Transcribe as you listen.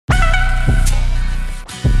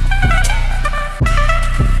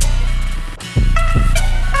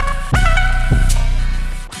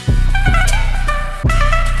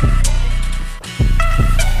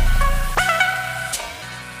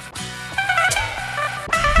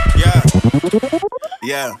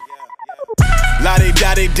Yeah. Lottie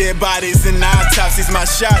dotty dead bodies and autopsies, my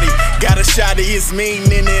shawty. Got a shawty, it's me,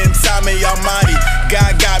 Nina and Tommy Almighty.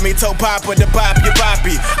 God got me, told Papa to pop your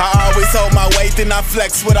poppy. I always hold my weight, then I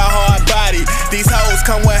flex with a hard body. These hoes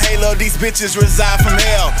come with halo, these bitches reside from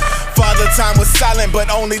hell. Father time was silent, but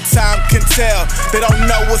only time can tell. They don't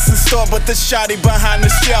know what's in store, but the shawty behind the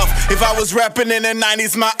shelf. If I was rapping in the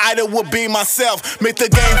 90s, my idol would be myself. Make the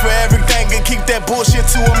game for everything and keep that bullshit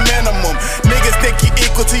to a minimum. Niggas think you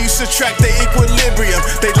equal till you subtract their equilibrium.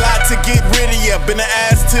 They lie to get rid of you, been an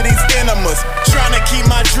ass to these enemas. Trying to keep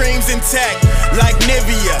my dreams intact, like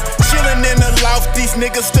Nivea. Chilling in the loft, these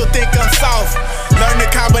niggas still think I'm soft. Learn the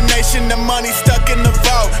combination, the money stuck in the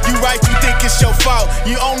vault. You right, you think it's your fault.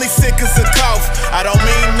 You only sick as a cough. I don't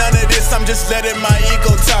mean none of this, I'm just letting my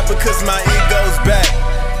ego talk. Because my ego's back,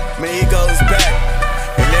 my ego's back.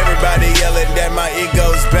 And everybody yelling that my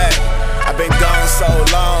ego's back. I've been gone so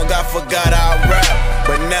long, I forgot how I rap.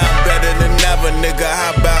 But now I'm better than ever, nigga,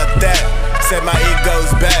 how about that? Said my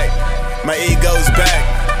ego's back, my ego's back.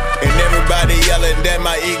 And everybody yelling that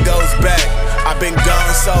my ego's back. I've been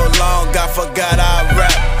gone so long, I forgot how I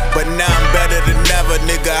rap. But now I'm better than ever,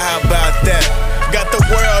 nigga, how about that? Got the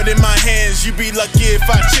world in my hands, you be lucky if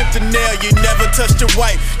I chipped a nail. You never touched a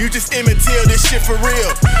white, you just immaterial, this shit for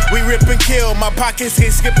real. We rip and kill, my pockets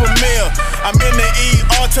can't skip a meal. I'm in the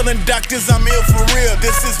ER telling doctors I'm ill for real.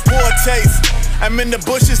 This is poor taste. I'm in the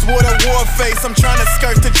bushes with a war face. I'm trying to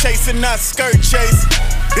skirt the chase and not skirt chase.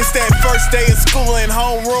 This that first day of school in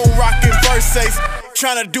homeroom rockin' verses.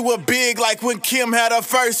 Tryna do it big like when Kim had her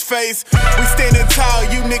first face. We standing tall,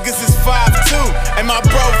 you niggas is 5'2". And my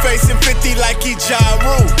bro facing 50 like he Ja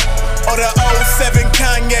Rule. Or the 07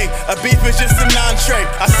 Kanye, a beef is just an entree.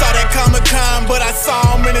 I saw that Comic-Con, but I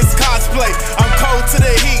saw him in his cosplay. I'm cold to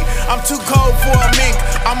the heat, I'm too cold for a mink.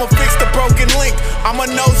 I'ma fix the broken link, I'm a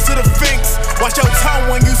nose to the finks. Watch your tongue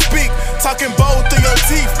when you speak, talking bold through your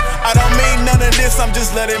teeth. I don't mean none of this, I'm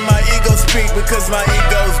just letting my ego speak. Because my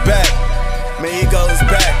ego's back, my ego's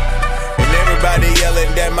back. And everybody yelling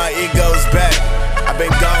that my ego's back. I've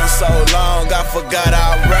been gone so long, I forgot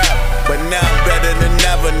how I rap. But now I'm better than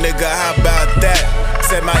ever, nigga, how about that?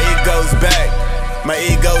 Said my ego's back, my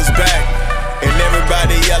ego's back. And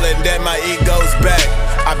everybody yelling that my ego's back.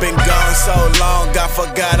 I've been gone so long, I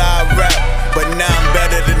forgot how I rap. But now I'm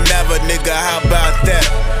better than ever, nigga, how about that?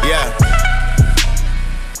 Yeah.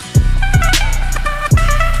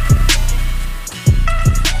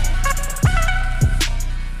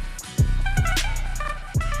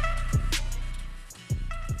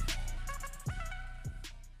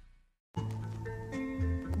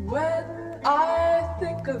 When I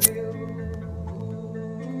think of you,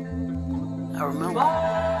 I remember.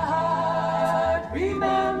 My heart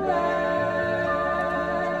remembers.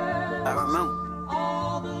 I remember.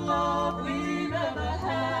 All the love we've ever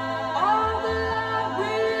had. All the love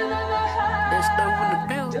we've ever had. Desto in the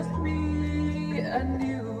building. Just me and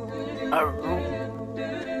you. I remember.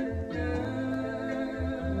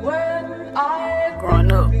 When I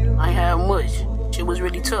Growing up, I ain't had much. Shit was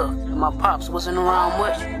really tough, and my pops wasn't around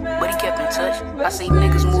much, but he kept in touch. I see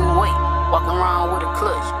niggas move weight, walking around with a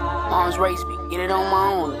clutch. Moms raised me, get it on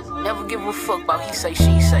my own. Never give a fuck about he say,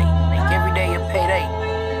 she say. Make every day a payday.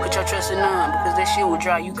 Put your trust in none, because that shit will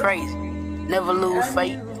drive you crazy. Never lose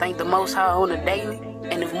faith, thank the Most High on the daily.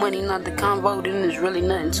 And if money not the convo, then there's really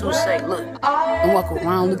nothing to say. Look, I walk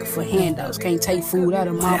around looking for handouts. Can't take food out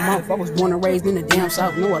of my mouth. I was born and raised in the damn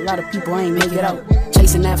South. Know a lot of people ain't make it out.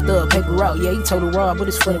 Chasing after a paper route. Yeah, he told a raw, but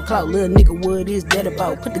it's for the clout. Little nigga, what is that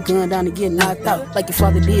about? Put the gun down and get knocked out. Like your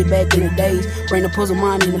father did back in the days. Bring the puzzle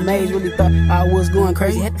mind in the maze. Really thought I was going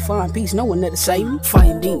crazy. Had to find peace. No one there to save me.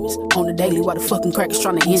 Fighting demons on the daily while the fucking crackers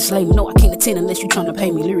trying to enslave me. No, I can't attend unless you trying to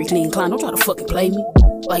pay me. Lyrically inclined. Don't try to fucking play me.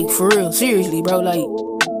 Like, for real. Seriously, bro. Like,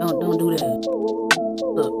 don't do that.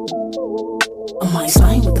 Look, I might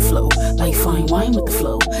slime with the flow, like fine wine with the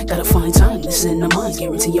flow. Gotta find time, this in the mind,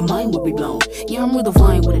 guarantee your mind will be blown. Yeah, I'm with the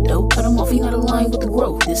vine with a dope, cut him off, he not aligned with the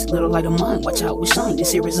growth. This little light of mine, watch out, we shine.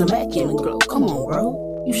 This here is a Mac in the glow. Come on,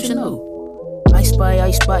 bro, you should know. I spy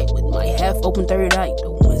with my half open third eye.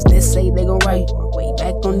 The ones that say they gon' write are way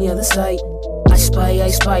back on the other side. I spy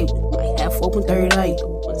with my half open third eye. The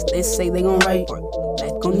ones that say they gon' write are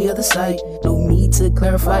back on the other side. No need to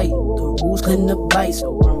clarify, the rules couldn't apply,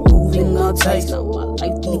 so I'm moving all tight. Now my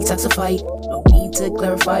life detoxified, no need to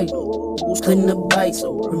clarify, the rules couldn't apply,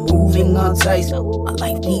 so I'm moving all tight. Now my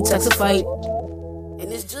life detoxified,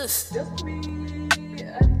 and it's just me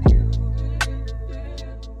and you.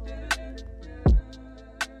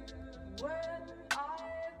 When I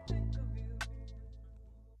think of you.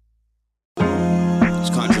 It's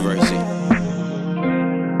controversy.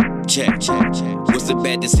 Check. What's a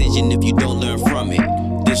bad decision if you don't learn from it?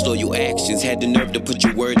 Disloyal actions, had the nerve to put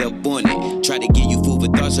your word up on it. Try to give you food for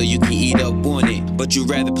thought so you can eat up on it. But you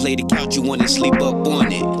rather play the couch, you wanna sleep up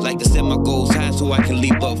on it. Like to set my goals high so I can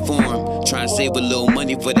leap up for 'em. Try and save a little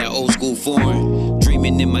money for that old school foreign.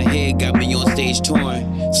 Dreaming in my head got me on stage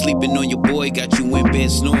torn. Sleeping on your boy got you in bed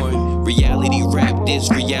snoring. Reality rap, this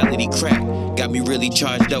reality crap. Got me really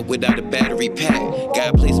charged up without a battery pack.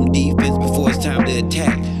 Gotta play some defense before it's time to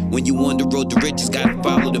attack. When you on the road to riches, gotta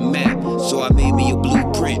follow the map. So I made me a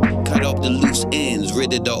blueprint, cut off the loose ends,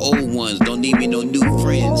 rid of the old ones, don't need me no new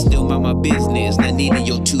friends. Still mind my business, not needing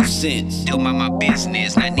your 2 cents. Still mind my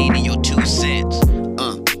business, not needing your 2 cents.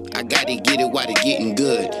 I gotta get it while it's getting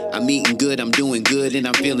good. I'm eating good, I'm doing good, and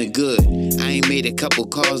I'm feeling good. I ain't made a couple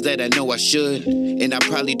calls that I know I should, and I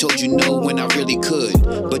probably told you no when I really could.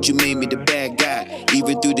 But you made me the bad guy,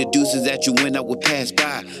 even through the deuces that you went, I would pass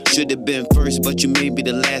by. Should've been first, but you made me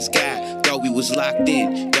the last guy. Thought we was locked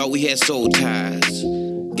in, thought we had soul ties.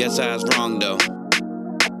 Guess I was wrong though.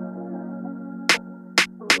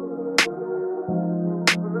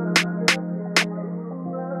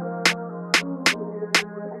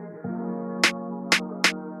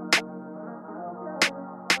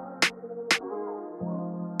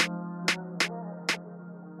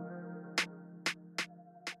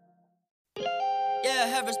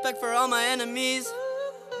 Have respect for all my enemies.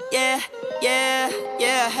 Yeah,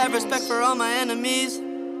 have respect for all my enemies.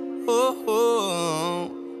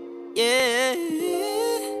 Oh, yeah.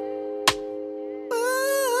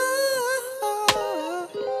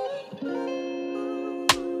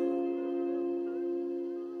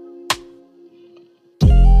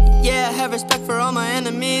 Yeah, have respect for all my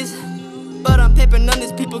enemies. But I'm papering on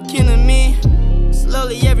these people killing me.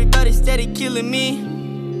 Slowly everybody steady killing me.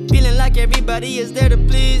 Feeling like everybody is there to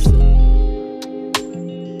please.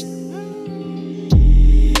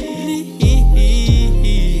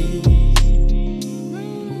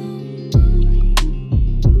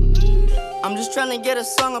 I'm just trying to get a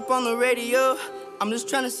song up on the radio. I'm just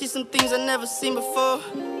trying to see some things I've never seen before.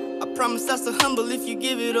 I promise that's the humble if you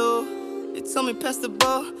give it all. They told me pass the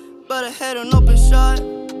ball, but I had an open shot.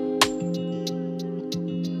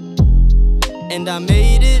 And I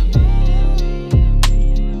made it.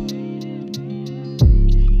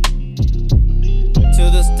 To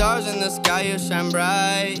the stars in the sky, you shine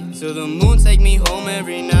bright. To the moon, take me home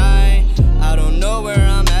every night. I don't know where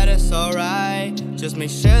I'm at, it's alright. Just make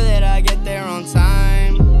sure that I get there on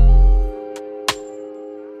time.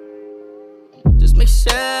 Just make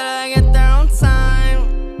sure that I get there on time.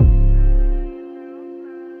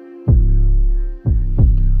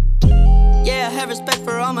 Yeah, I have respect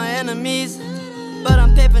for all my enemies. But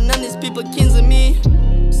I'm papering on these people kings of me.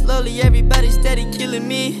 Slowly everybody steady killing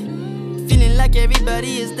me. Feeling like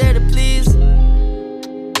everybody is there to please.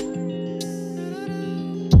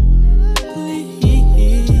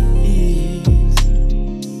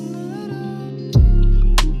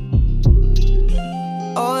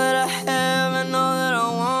 All that I have and all that I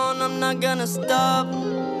want, I'm not gonna stop.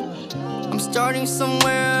 I'm starting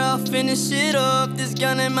somewhere, I'll finish it up. This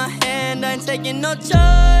gun in my hand, I ain't taking no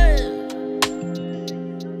charge.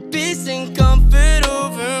 Peace and comfort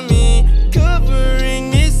over me, covering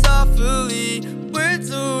me softly.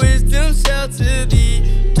 Words of wisdom shelter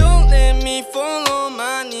thee. Don't let me fall on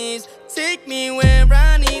my knees. Take me where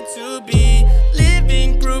I need to be.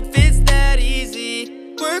 Living proof it's that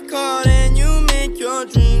easy. Work hard and you make your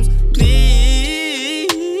dreams. Please.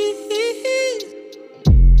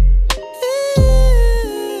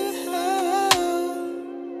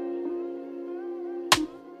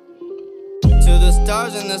 To the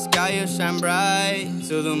stars in the sky, you shine bright.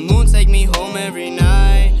 To the moon, take me home every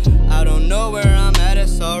night. I don't know where I'm at,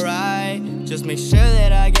 it's alright. Just make sure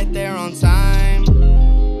that